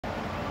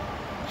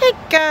Hey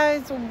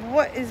guys,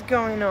 what is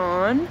going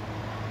on?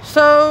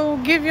 So,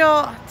 give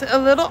y'all a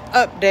little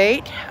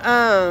update.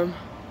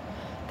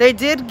 They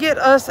did get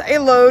us a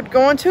load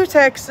going to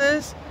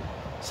Texas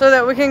so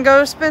that we can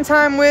go spend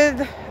time with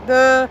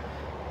the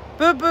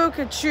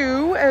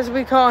Boo-Boo-Kachu, as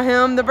we call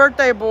him, the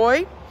birthday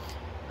boy.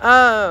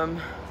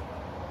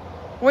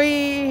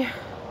 We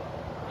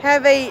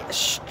have a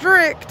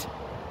strict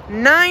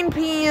 9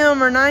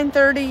 p.m. or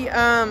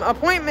 9:30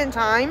 appointment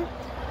time.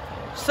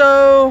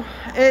 So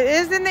it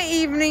is in the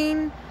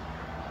evening.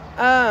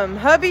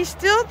 Hubby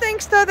still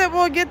thinks though that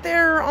we'll get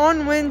there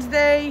on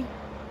Wednesday,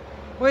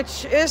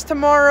 which is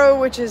tomorrow,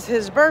 which is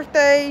his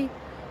birthday.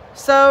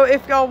 So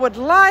if y'all would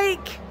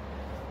like,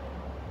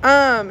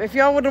 if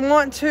y'all would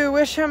want to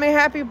wish him a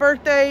happy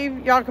birthday,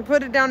 y'all can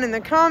put it down in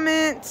the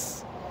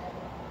comments.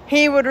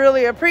 He would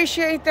really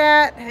appreciate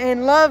that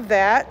and love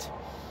that.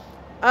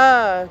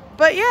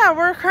 But yeah,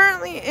 we're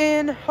currently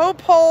in Hope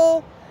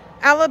Hole,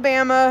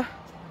 Alabama,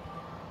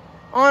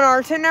 on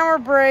our 10-hour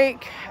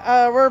break.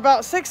 We're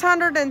about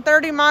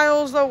 630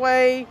 miles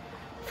away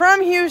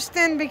from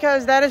Houston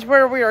because that is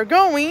where we are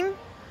going.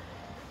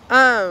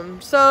 And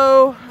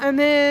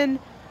then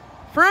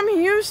from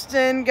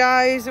Houston,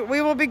 guys,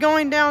 we will be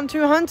going down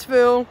to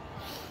Huntsville,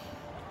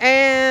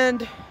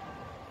 and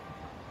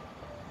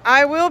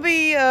I will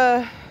be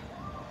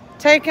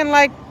taking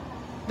like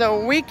the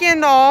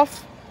weekend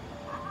off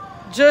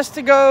just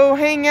to go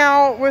hang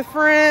out with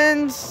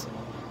friends,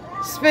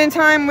 spend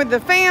time with the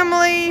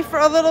family for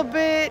a little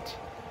bit,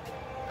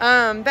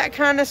 that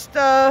kind of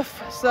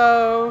stuff.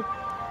 So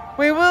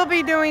we will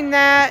be doing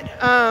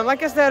that.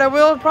 Like I said, I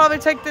will probably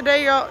take the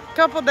day, a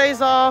couple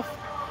days off.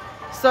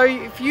 So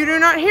if you do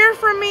not hear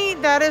from me,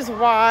 that is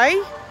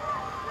why.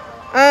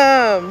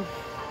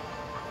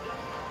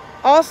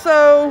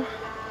 Also,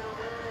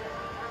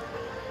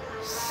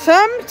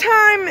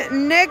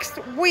 sometime next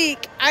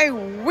week, I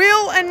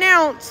will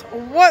announce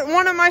what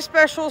one of my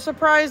special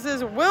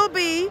surprises will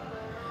be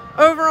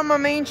over on my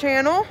main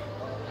channel.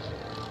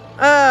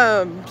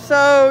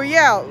 So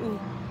yeah,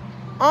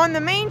 on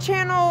the main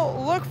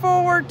channel, look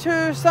forward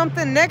to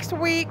something next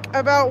week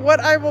about what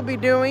I will be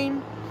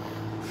doing.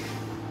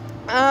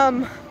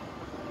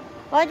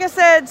 Like I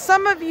said,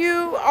 some of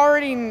you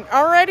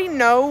already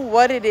know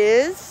what it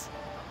is.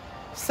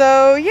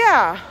 So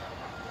yeah.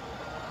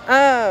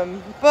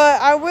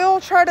 But I will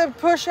try to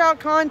push out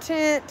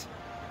content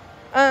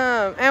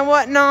and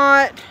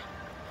whatnot.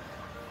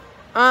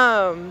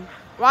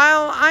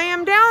 While I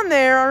am down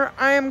there,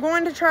 I am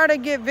going to try to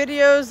get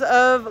videos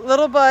of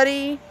little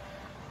buddy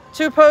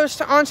to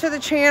post onto the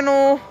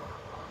channel.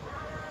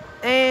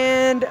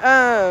 And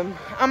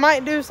I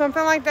might do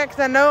something like that because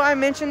I know I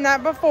mentioned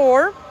that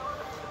before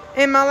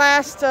in my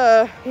last,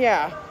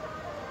 yeah.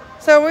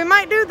 So we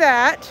might do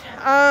that.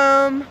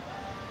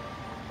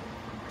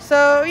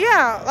 So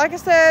yeah, like I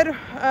said,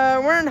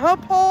 we're in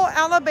Hope Hole,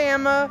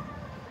 Alabama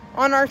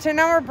on our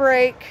 10-hour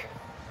break.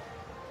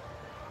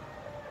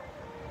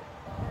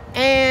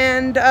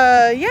 And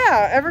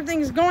yeah,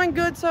 everything's going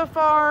good so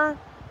far.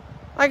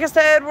 Like I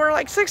said, we're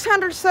like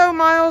 600 so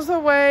miles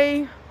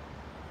away.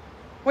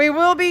 We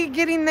will be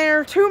getting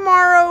there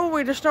tomorrow.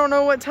 We just don't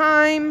know what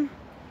time.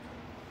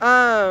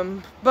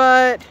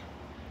 But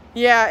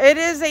yeah, it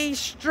is a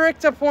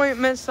strict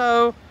appointment,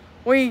 so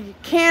we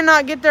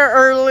cannot get there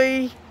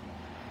early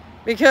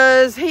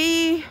because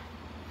he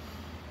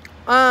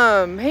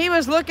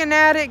was looking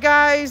at it,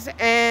 guys,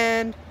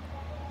 and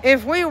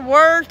if we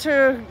were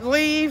to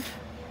leave,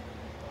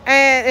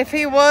 and if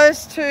he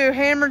was to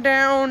hammer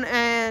down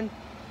and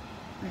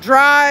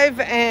drive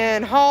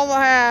and haul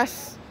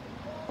ass,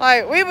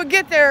 like, we would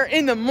get there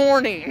in the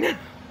morning.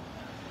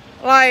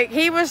 Like,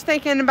 he was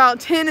thinking about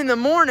 10 in the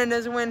morning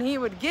is when he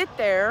would get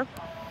there.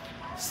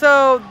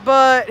 So,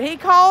 but he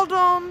called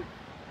them.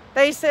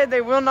 They said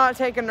they will not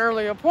take an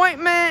early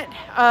appointment.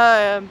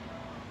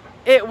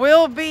 It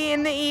will be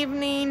in the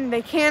evening.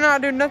 They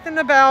cannot do nothing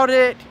about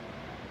it.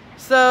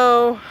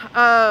 So,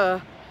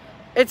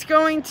 it's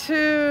going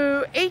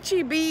to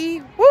HEB.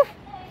 Woo!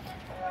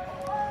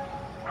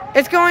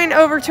 It's going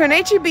over to an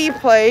HEB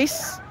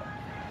place.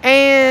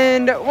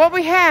 And what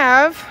we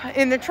have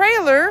in the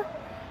trailer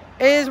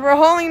is we're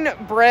hauling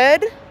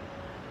bread.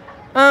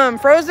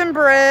 Frozen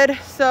bread.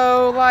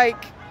 So,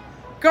 like,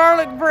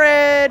 garlic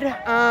bread,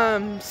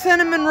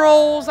 cinnamon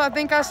rolls, I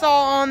think I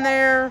saw on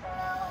there,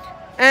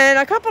 and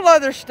a couple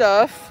other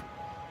stuff.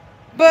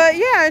 But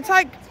yeah, it's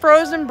like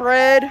frozen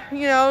bread,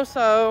 you know,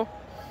 so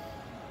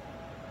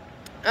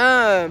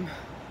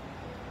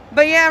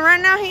but yeah,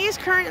 right now he's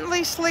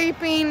currently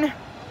sleeping.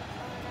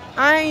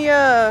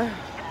 I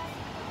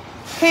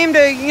came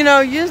to, you know,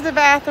 use the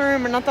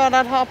bathroom, and I thought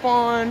I'd hop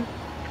on.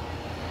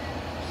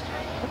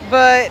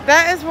 But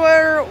that is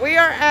where we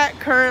are at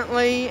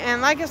currently.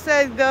 And like I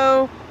said,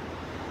 though,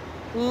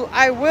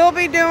 I will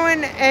be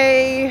doing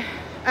a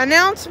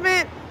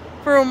announcement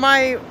for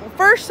my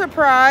first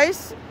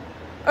surprise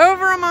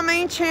over on my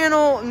main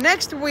channel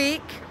next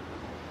week.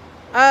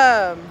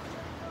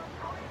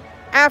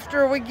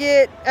 After we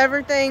get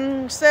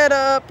everything set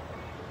up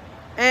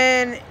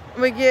and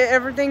we get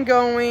everything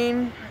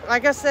going.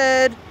 Like I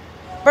said,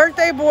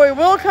 birthday boy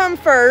will come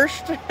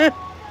first.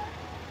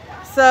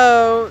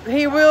 So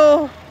he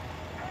will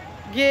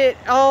get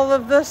all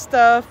of the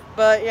stuff.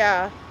 But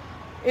yeah,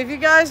 if you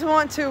guys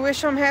want to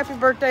wish him happy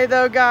birthday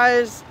though,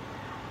 guys,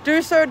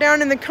 do so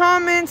down in the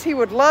comments. He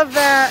would love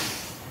that.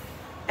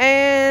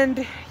 And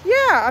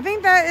yeah, I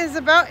think that is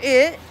about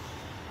it.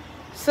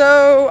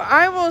 So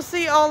I will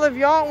see all of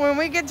y'all when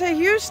we get to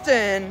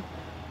Houston.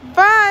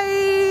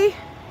 Bye.